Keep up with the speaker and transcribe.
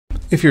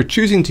If you're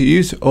choosing to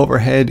use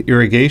overhead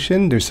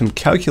irrigation, there's some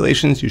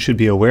calculations you should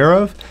be aware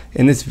of.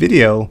 In this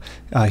video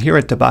here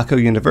at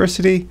DeBacco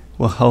University,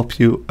 will help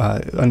you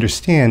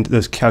understand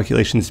those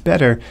calculations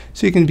better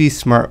so you can be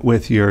smart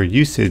with your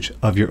usage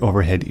of your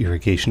overhead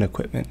irrigation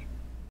equipment.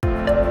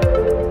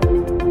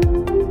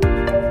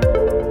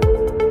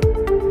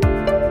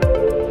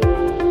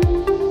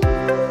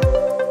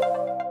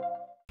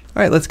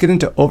 All right, let's get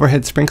into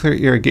overhead sprinkler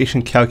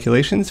irrigation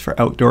calculations for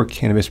outdoor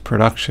cannabis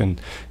production.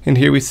 And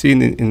here we see a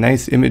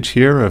nice image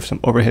here of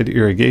some overhead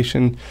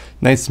irrigation,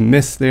 nice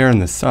mist there in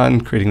the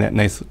sun, creating that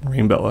nice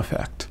rainbow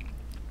effect.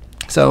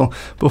 So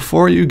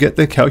before you get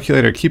the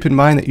calculator, keep in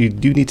mind that you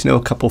do need to know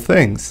a couple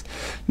things.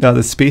 Now,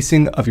 the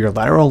spacing of your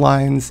lateral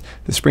lines,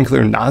 the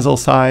sprinkler nozzle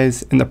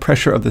size, and the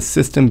pressure of the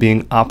system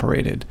being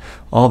operated.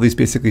 All these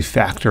basically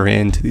factor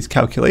into these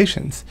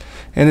calculations.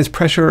 And this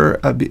pressure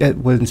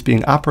when it's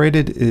being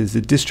operated is the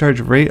discharge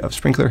rate of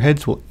sprinkler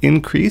heads will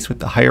increase with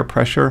the higher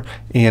pressure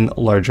and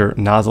larger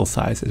nozzle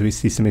size, as we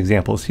see some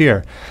examples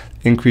here.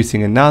 Increasing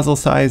in nozzle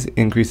size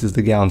increases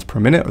the gallons per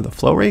minute, or the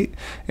flow rate,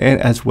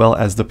 and as well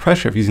as the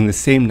pressure. If using the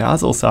same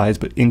nozzle size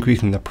but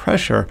increasing the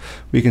pressure,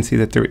 we can see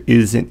that there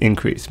is an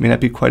increase. It may not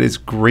be quite as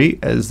great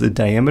as the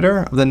diameter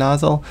of the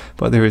nozzle,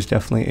 but there is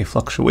definitely a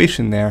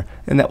fluctuation there,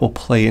 and that will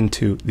play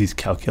into these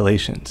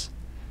calculations.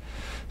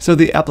 So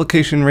the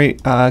application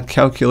rate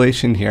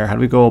calculation here, how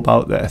do we go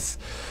about this?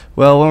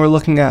 Well, when we're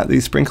looking at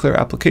the sprinkler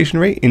application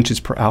rate, inches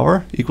per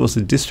hour equals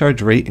the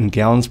discharge rate in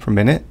gallons per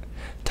minute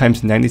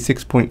times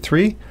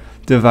 96.3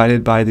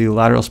 divided by the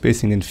lateral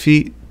spacing in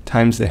feet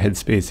times the head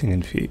spacing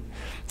in feet.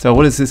 So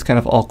what does this kind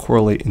of all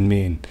correlate and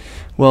mean?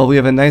 Well, we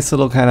have a nice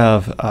little kind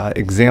of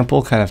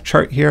example kind of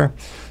chart here,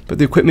 but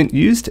the equipment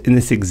used in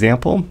this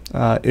example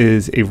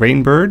is a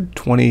Rainbird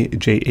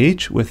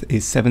 20JH with a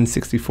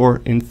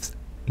 764-inch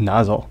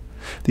nozzle.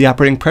 The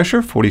operating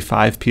pressure,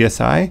 45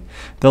 psi,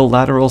 the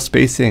lateral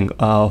spacing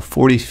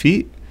 40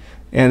 feet,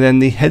 and then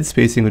the head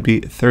spacing would be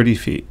 30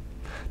 feet.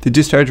 The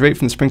discharge rate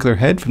from the sprinkler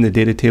head from the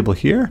data table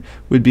here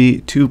would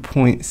be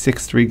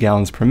 2.63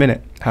 gallons per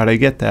minute. How did I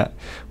get that?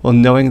 Well,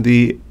 knowing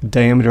the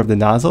diameter of the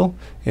nozzle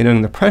and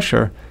knowing the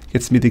pressure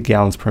gets me the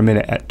gallons per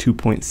minute at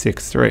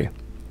 2.63.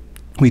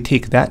 We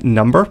take that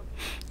number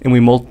and we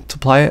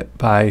multiply it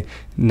by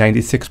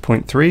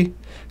 96.3,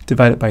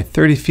 divide it by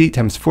 30 feet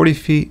times 40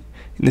 feet,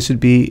 and this would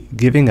be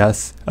giving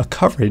us a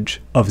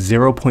coverage of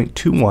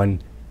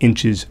 0.21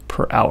 inches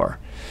per hour.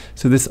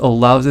 So this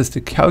allows us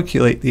to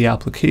calculate the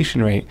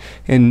application rate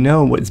and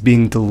know what's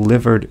being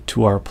delivered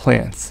to our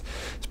plants.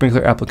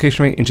 Sprinkler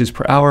application rate, inches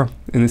per hour,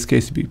 in this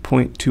case it would be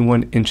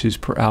 0.21 inches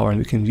per hour, and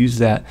we can use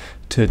that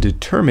to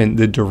determine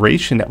the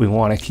duration that we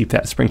want to keep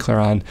that sprinkler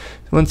on.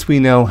 Once we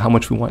know how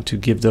much we want to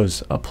give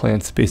those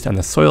plants based on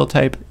the soil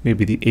type,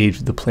 maybe the age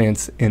of the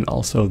plants, and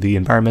also the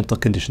environmental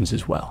conditions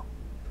as well.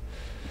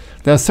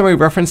 Now, summary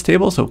reference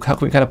table, so how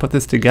can we kind of put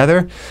this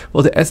together?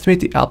 Well, to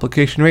estimate the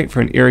application rate for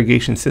an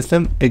irrigation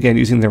system, again,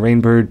 using the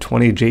Rainbird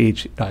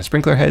 20JH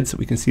sprinkler heads,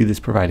 we can see this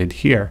provided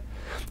here.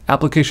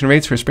 Application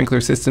rates for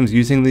sprinkler systems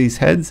using these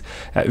heads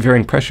at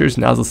varying pressures,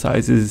 nozzle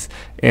sizes,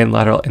 and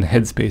lateral and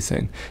head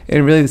spacing.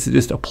 And really, this is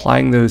just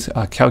applying those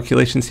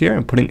calculations here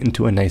and putting it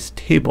into a nice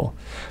table.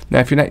 Now,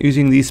 if you're not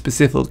using these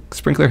specific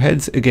sprinkler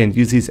heads, again,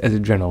 use these as a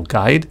general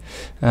guide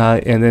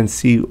and then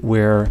see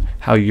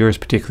how yours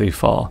particularly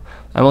fall.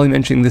 I'm only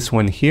mentioning this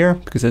one here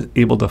because I'm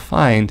able to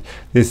find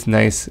this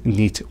nice,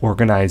 neat,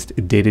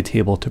 organized data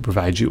table to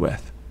provide you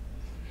with.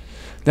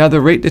 Now,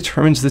 the rate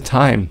determines the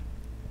time.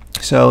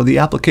 So the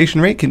application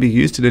rate can be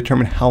used to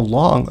determine how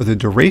long or the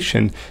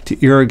duration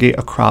to irrigate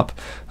a crop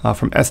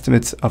from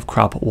estimates of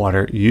crop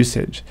water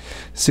usage.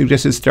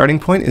 Suggested starting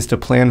point is to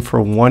plan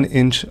for 1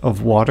 inch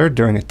of water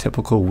during a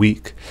typical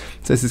week.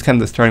 So this is kind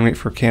of the starting rate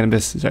for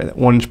cannabis,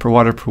 1 inch per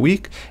water per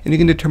week, and you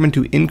can determine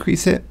to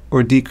increase it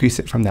or decrease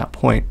it from that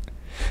point.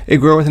 A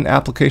grower with an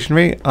application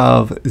rate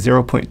of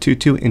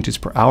 0.22 inches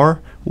per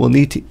hour will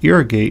need to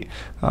irrigate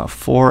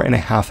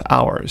 4.5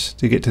 hours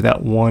to get to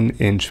that 1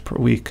 inch per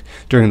week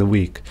during the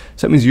week.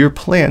 So that means your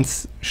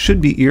plants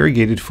should be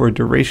irrigated for a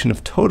duration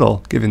of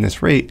total, given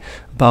this rate,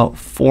 about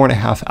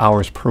 4.5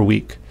 hours per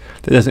week.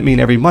 That doesn't mean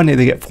every Monday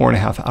they get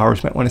 4.5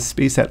 hours. You might want to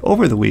space that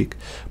over the week,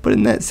 but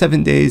in that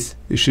 7 days,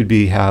 you should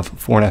have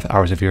 4.5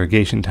 hours of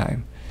irrigation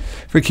time.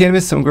 For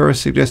cannabis, some growers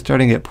suggest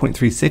starting at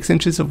 0.36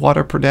 inches of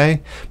water per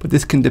day, but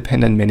this can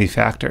depend on many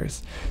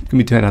factors. It can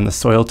depend on the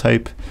soil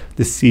type,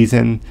 the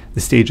season,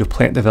 the stage of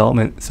plant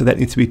development, so that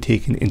needs to be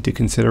taken into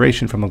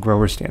consideration from a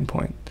grower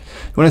standpoint.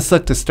 You want to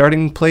select a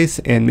starting place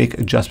and make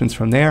adjustments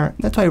from there.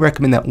 That's why I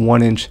recommend that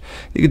 1 inch.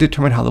 You can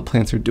determine how the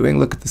plants are doing.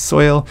 Look at the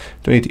soil.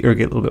 Do I need to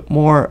irrigate a little bit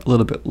more, a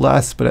little bit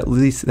less, but at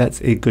least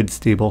that's a good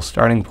stable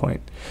starting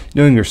point.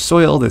 Knowing your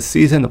soil, the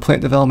season, the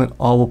plant development,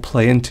 all will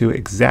play into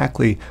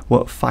exactly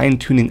what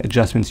fine-tuning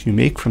adjustments you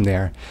make from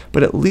there.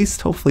 But at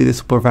least, hopefully,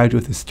 this will provide you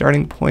with a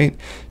starting point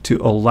to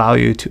allow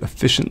you to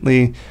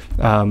efficiently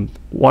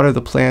water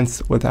the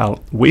plants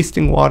without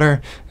wasting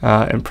water,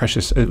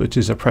 which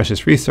is a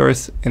precious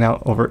resource, and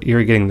out over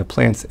irrigating the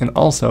plants, and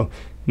also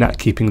not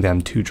keeping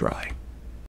them too dry.